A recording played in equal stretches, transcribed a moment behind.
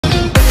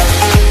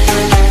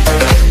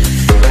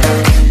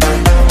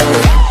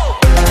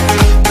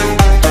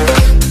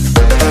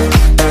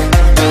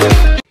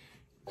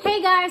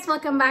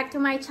welcome back to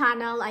my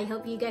channel. I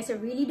hope you guys are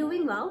really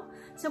doing well.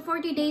 So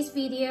for today's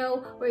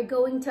video, we're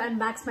going to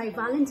unbox my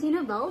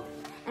Valentino belt,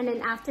 and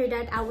then after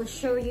that I will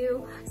show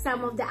you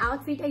some of the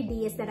outfit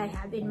ideas that I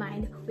have in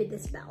mind with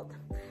this belt.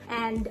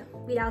 And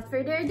without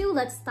further ado,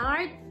 let's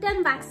start the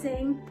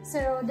unboxing.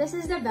 So this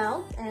is the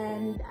belt,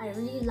 and I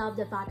really love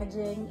the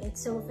packaging.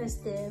 It's so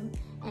festive,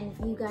 and if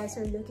you guys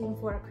are looking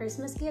for a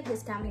Christmas gift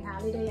this coming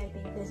holiday, I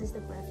think this is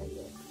the perfect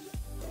gift.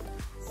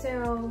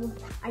 So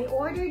I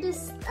ordered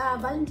this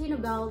Valentino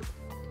belt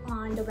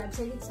on the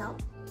website itself,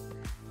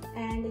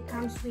 and it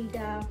comes with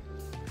the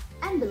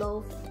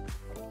envelope,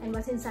 and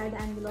what's inside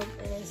the envelope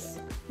is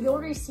your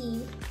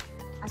receipt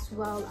as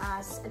well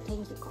as a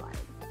thank you card.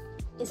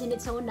 Isn't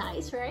it so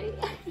nice, right?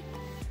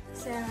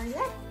 So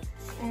yeah,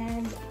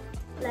 and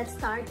let's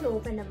start to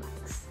open the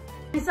box.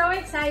 I'm so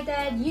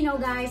excited. You know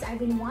guys, I've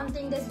been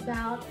wanting this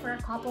belt for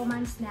a couple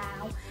months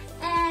now,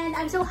 and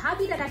I'm so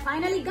happy that I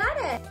finally got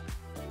it.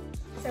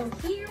 So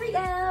here we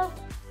go.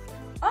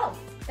 Oh,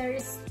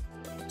 there's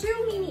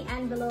 2 mini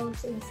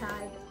envelopes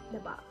inside the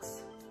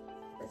box.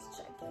 Let's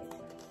check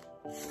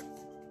it.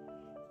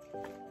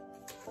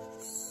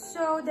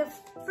 So the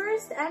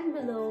first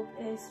envelope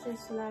is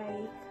just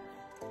like,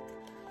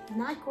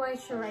 not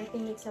quite sure. I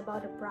think it's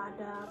about a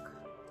product,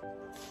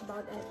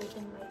 about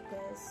everything like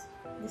this,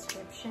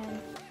 description.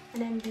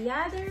 And then the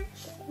other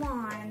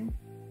one,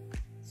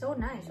 so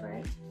nice,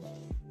 right?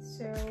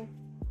 So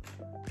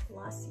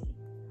glossy.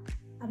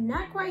 I'm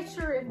not quite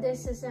sure if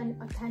this is an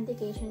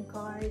authentication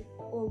card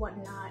or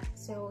whatnot,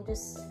 so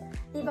just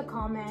leave a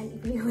comment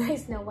if you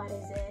guys know what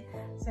is it.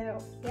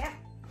 So yeah,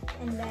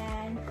 and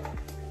then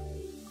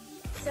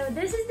so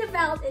this is the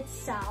belt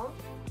itself.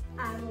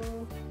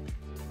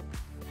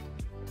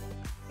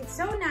 It's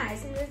so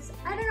nice, and it's,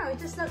 I don't know, it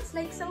just looks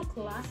like so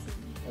classy.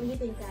 What do you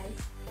think,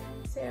 guys?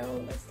 So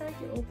let's start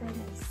to open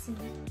and see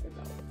the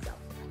belt itself.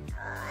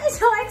 I'm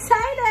so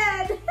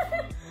excited!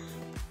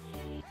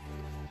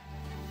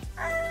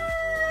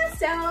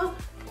 So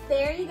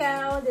there you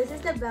go. This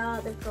is the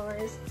belt, of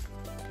course,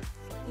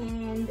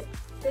 and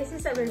this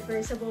is a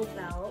reversible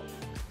belt.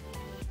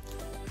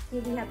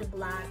 Here we have the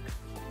black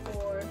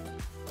or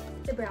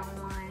the brown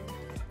one,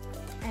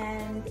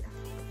 and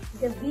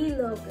the V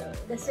logo,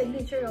 the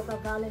signature of a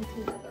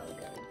Valentino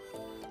logo.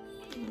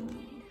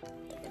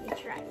 Let me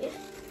try it.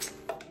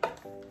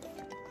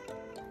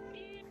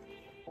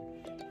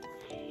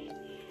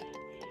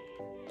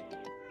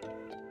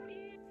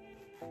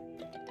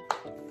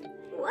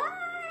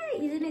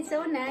 Isn't it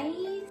so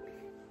nice?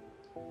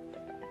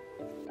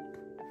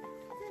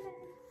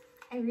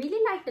 I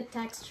really like the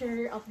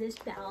texture of this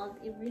belt.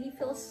 It really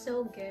feels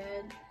so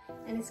good,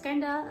 and it's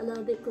kind of a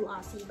little bit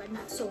glossy, but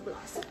not so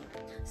glossy.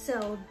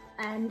 So,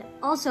 and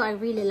also I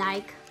really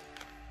like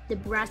the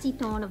brassy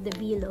tone of the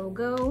V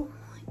logo.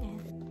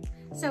 And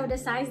so the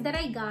size that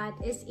I got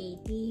is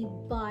 80,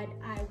 but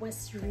I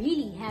was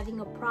really having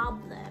a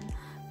problem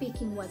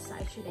picking what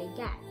size should I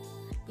get,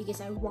 because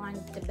I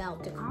want the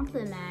belt to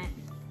complement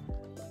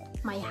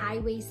my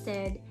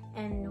high-waisted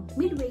and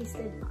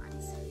mid-waisted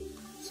pants.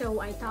 So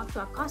I talked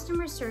to a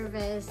customer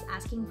service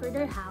asking for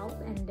their help,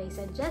 and they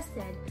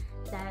suggested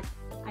that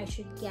I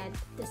should get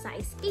the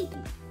size 80.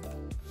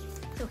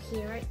 So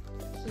here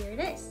it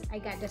is. I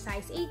got the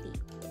size 80.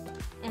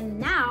 And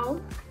now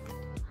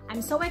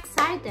I'm so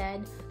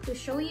excited to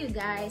show you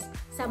guys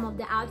some of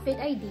the outfit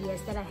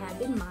ideas that I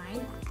have in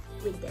mind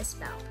with this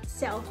belt.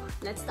 So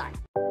let's start.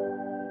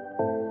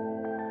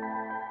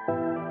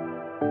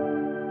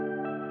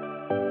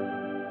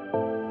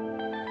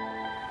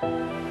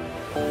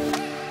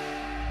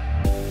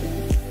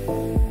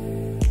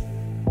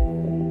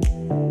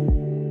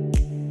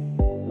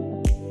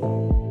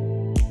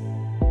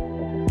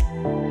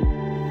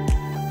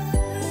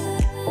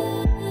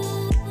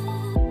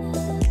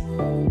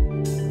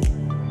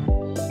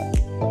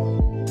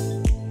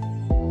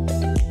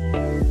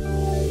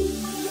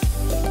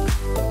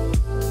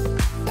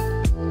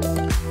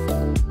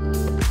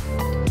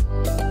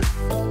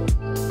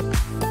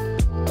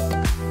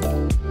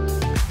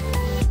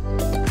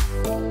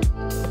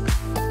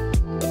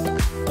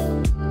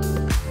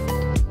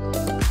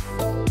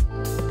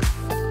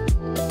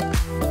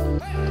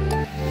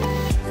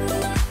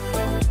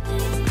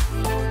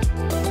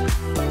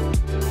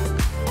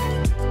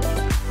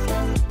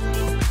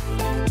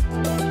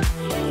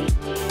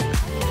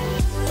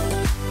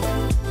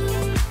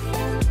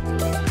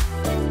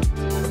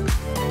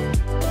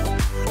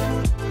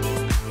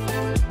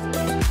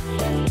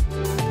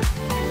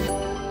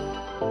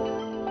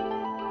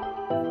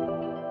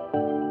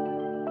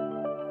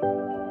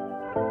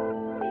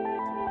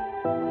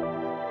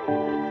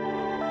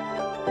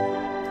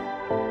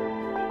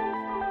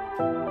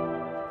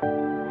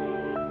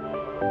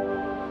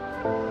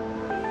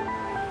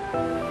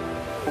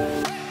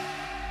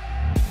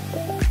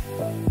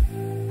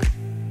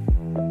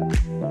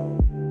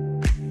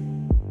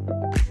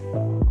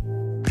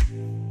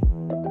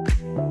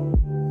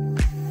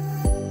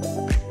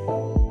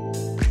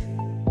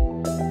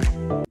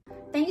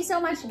 so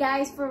much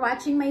guys for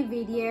watching my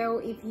video.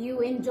 If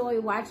you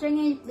enjoy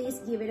watching it, please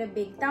give it a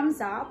big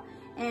thumbs up.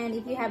 And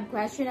if you have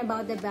question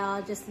about the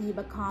belt, just leave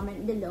a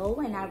comment below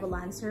and I will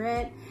answer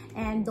it.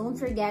 And don't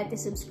forget to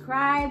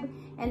subscribe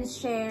and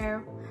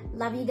share.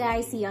 Love you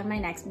guys. See you on my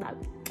next vlog.